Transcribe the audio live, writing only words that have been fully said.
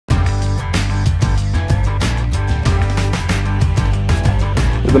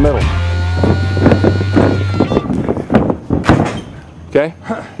the middle. Okay,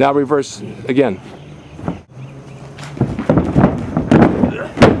 now reverse again.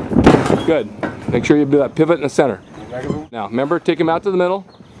 Good. Make sure you do that pivot in the center. Now, remember, take him out to the middle.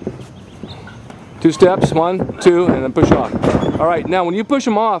 2 steps, 1, 2, and then push off. All right, now when you push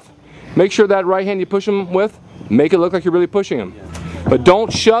him off, make sure that right hand you push him with, make it look like you're really pushing him. But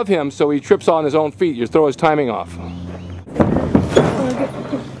don't shove him so he trips on his own feet. You throw his timing off.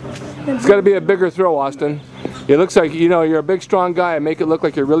 It's got to be a bigger throw, Austin. It looks like, you know, you're a big, strong guy, and make it look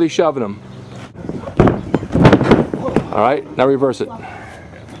like you're really shoving him. All right, now reverse it.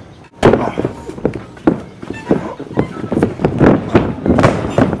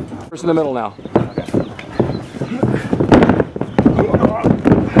 Reverse in the middle now.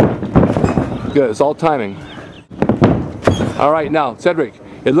 Good, it's all timing. All right, now, Cedric,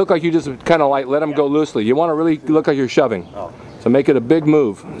 it looked like you just kind of like let him go loosely. You want to really look like you're shoving. So make it a big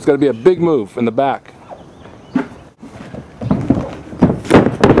move. It's got to be a big move in the back.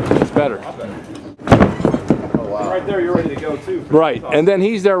 It's better. Oh, wow. Right there, you're ready to go too. Right, and then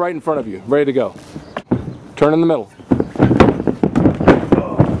he's there right in front of you, ready to go. Turn in the middle.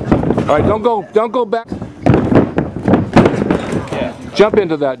 All right, don't go back. Yeah. Jump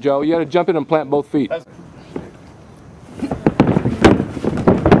into that, Joe. You got to jump in and plant both feet. Yeah,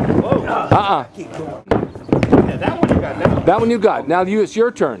 that one you got now. That one you got. Now it's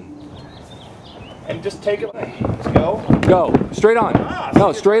your turn. And just take it. Let's go. Go. Straight on.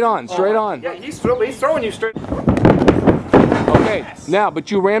 No, straight on. Straight on. Yeah, he's throwing you straight. Okay. Yes. Now, but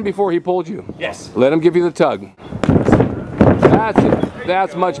you ran before he pulled you. Yes. Let him give you the tug. That's it.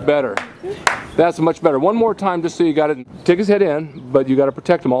 That's much better. That's much better. One more time, just so you got it. Take his head in, but you got to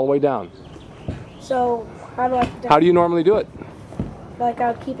protect him all the way down. So how do I protect? How do you normally do it? Like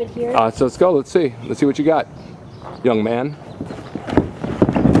I'll keep it here. So let's go. Let's see. Let's see what you got, young man.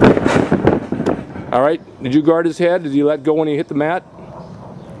 All right. Did you guard his head? Did you let go when he hit the mat?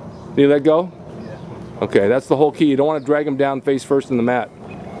 Did you let go? Yeah. Okay. That's the whole key. You don't want to drag him down face first in the mat.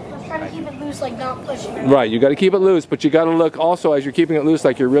 I'm trying to keep it loose, like not pushing it. Right. You got to keep it loose, but you got to look also as you're keeping it loose,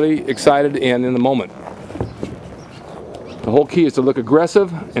 like you're really excited and in the moment. The whole key is to look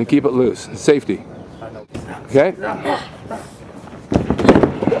aggressive and keep it loose. Safety. Okay.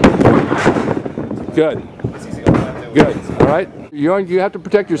 Good. Good. All right. You have to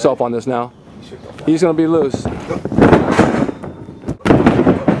protect yourself on this now. He's going to be loose.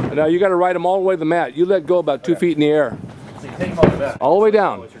 Now you got to ride him all the way to the mat. You let go about 2 feet in the air. All the way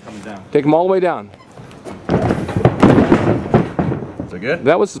down. Take him all the way down. Is it good?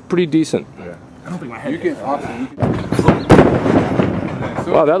 That was pretty decent. Yeah. I don't think my head.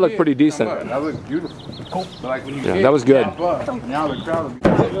 Wow, that looked pretty decent. That looked beautiful. Cool. Like when you Yeah, that was good. Now the crowd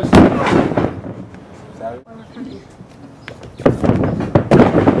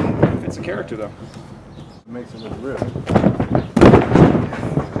It's a character though. makes it look real.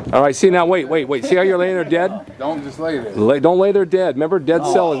 All right, see now, wait. See how you're laying there dead? Don't just lay there. Don't lay there dead. Remember, dead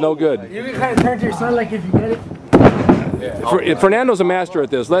cell is no good. You can kind of turn to your son like if you get it. Yeah. Fernando's a master at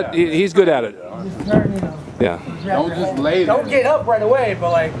this. He's good at it. Just turn, you know. Yeah. Don't just lay there. Don't get up right away,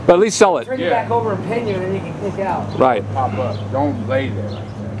 but like But at least sell it. turn you back over and pin you, and then you can kick out. Right. Pop up. Don't lay there like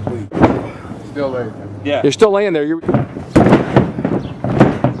that, please. Still lay there. Yeah. You're still laying there.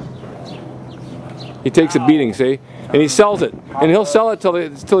 He takes a beating, see? And he sells it. And he'll sell it till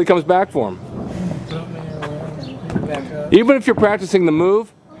he comes back for him. Even if you're practicing the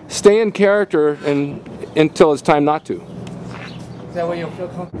move, stay in character until it's time not to. Is that way you'll feel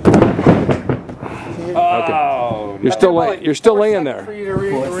comfortable? Oh. You're still laying there. For you to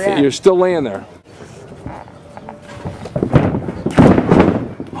react. You're still laying there.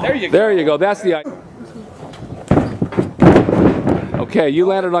 There you go. There you go. That's the idea. Okay, you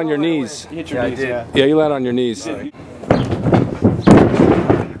landed on your knees. You hit your knees. Yeah. Yeah, you landed on your knees.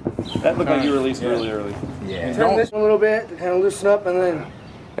 That looked like you released really early. Yeah. Turn this one a little bit to kind of loosen up, and then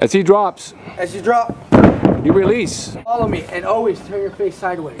As he drops, as you drop, you release. follow me, and always turn your face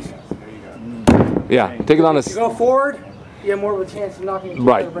sideways. Yeah, take it on If you a... go forward, you have more of a chance of knocking your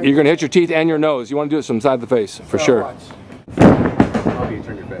Right, teeth out. you're going to hit your teeth and your nose. You want to do it from side of the face, for sure. Watch. Okay,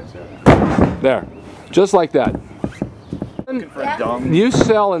 turn your face. Yeah. There, just like that. Looking for a dung. You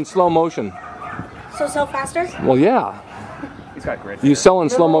sell in slow motion. So faster? Well, yeah. He's got great. You sell in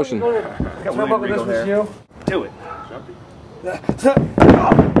slow motion. Got Jump William up with Regal this there. with you. Do it.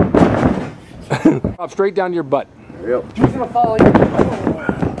 Drop straight down your butt. Yep. He's gonna follow you.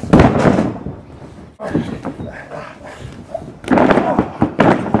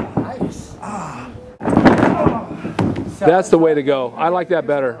 Nice. That's the way to go. I like that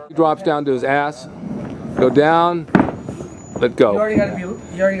better. He drops down to his ass. Go down. Let go. You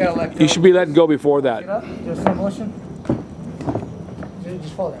already gotta let go. You should be letting go before Get that. up. Just slow motion.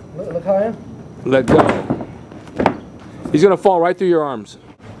 Just fall down. Look how I am. Let go. He's gonna fall right through your arms.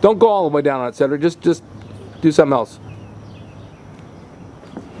 Don't go all the way down on it, Cedric. Just do something else.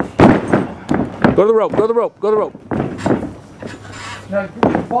 Go to the rope. Go to the rope. Go to the rope. Now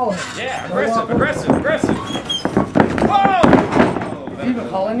follow him. Yeah, aggressive. Whoa! Did you even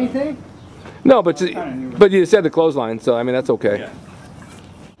call anything? No, but you said the clothesline, so I mean that's okay. Yeah.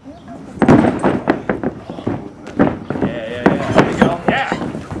 There you go. Yeah.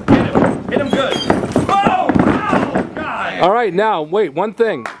 Hit him good. Whoa! Oh, God! All right, now wait. One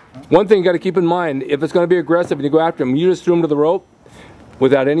thing you got to keep in mind: if it's going to be aggressive and you go after him, you just threw him to the rope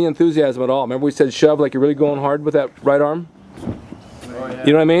without any enthusiasm at all. Remember we said shove, like you're really going hard with that right arm.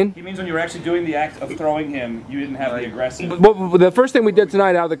 You know what I mean? He means when you were actually doing the act of throwing him, you didn't have the aggressive. But the first thing we did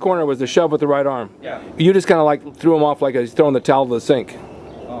tonight out of the corner was the shove with the right arm. Yeah. You just kind of like threw him off like he's throwing the towel to the sink.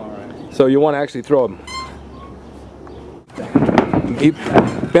 All right. So you want to actually throw him. He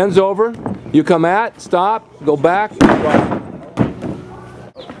bends over, you come at, stop, go back, drop.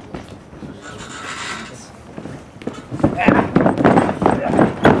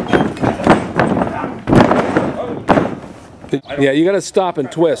 Yeah, you got to stop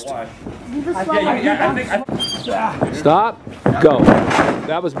and twist. Stop, go.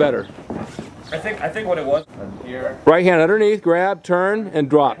 That was better. I think what it was. Here. Right hand underneath, grab, turn, and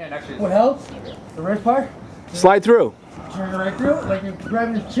drop. What helps? The wrist part? Slide through. Turn it right through it like you're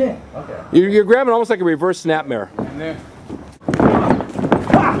grabbing his chin. Okay. You're grabbing almost like a reverse snapmare. And there.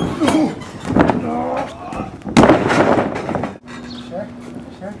 Check.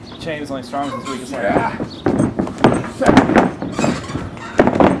 Chain is only strong as its weakest link.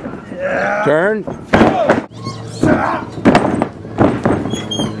 Turn.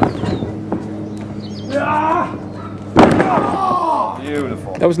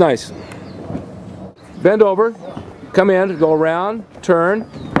 Beautiful. That was nice. Bend over, come in, go around, turn,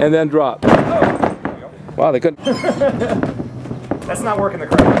 and then drop. Wow, they couldn't. That's not working the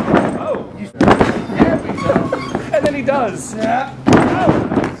correct way. Oh! And then he does. Yeah.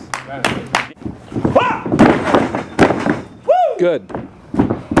 Good.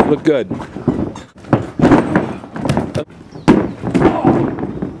 Look good.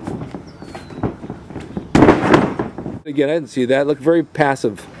 Again, I didn't see that. Look very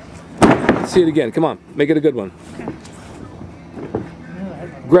passive. Let's see it again. Come on, make it a good one.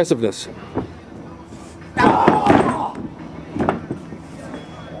 Aggressiveness. Oh,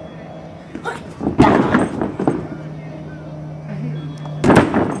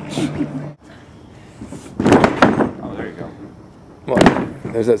 there you go. Well,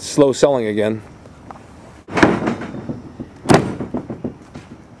 there's that slow selling again.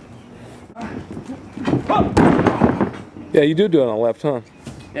 Yeah, you do it on the left, huh?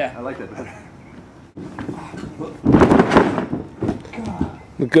 Yeah, I like that better.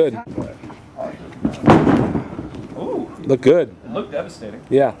 Look good. Ooh, Look good. it looked devastating.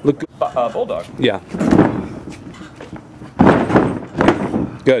 Yeah, look good. Bulldog. Yeah.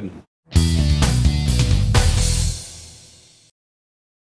 Good.